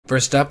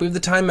First up, we have the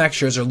time Max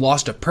Scherzer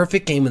lost a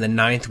perfect game in the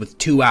 9th with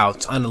 2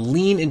 outs on a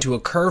lean into a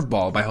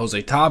curveball by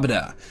Jose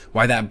Tabata.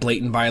 Why that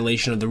blatant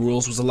violation of the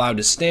rules was allowed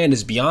to stand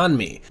is beyond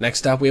me.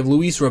 Next up, we have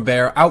Luis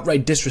Robert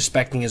outright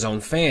disrespecting his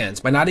own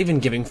fans by not even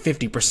giving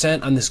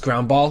 50% on this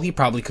ground ball he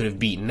probably could have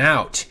beaten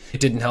out.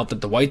 It didn't help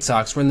that the White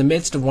Sox were in the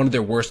midst of one of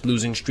their worst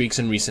losing streaks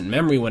in recent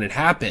memory when it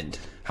happened.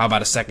 How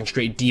about a second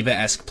straight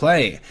diva-esque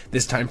play,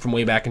 this time from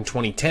way back in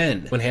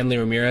 2010, when Hanley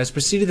Ramirez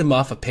proceeded to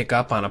muff a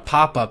pickup on a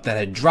pop-up that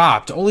had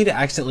dropped, only to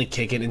accidentally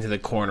kick it into the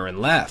corner and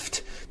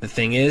left. The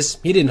thing is,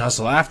 he didn't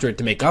hustle after it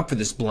to make up for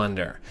this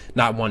blunder.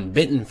 Not one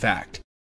bit, in fact.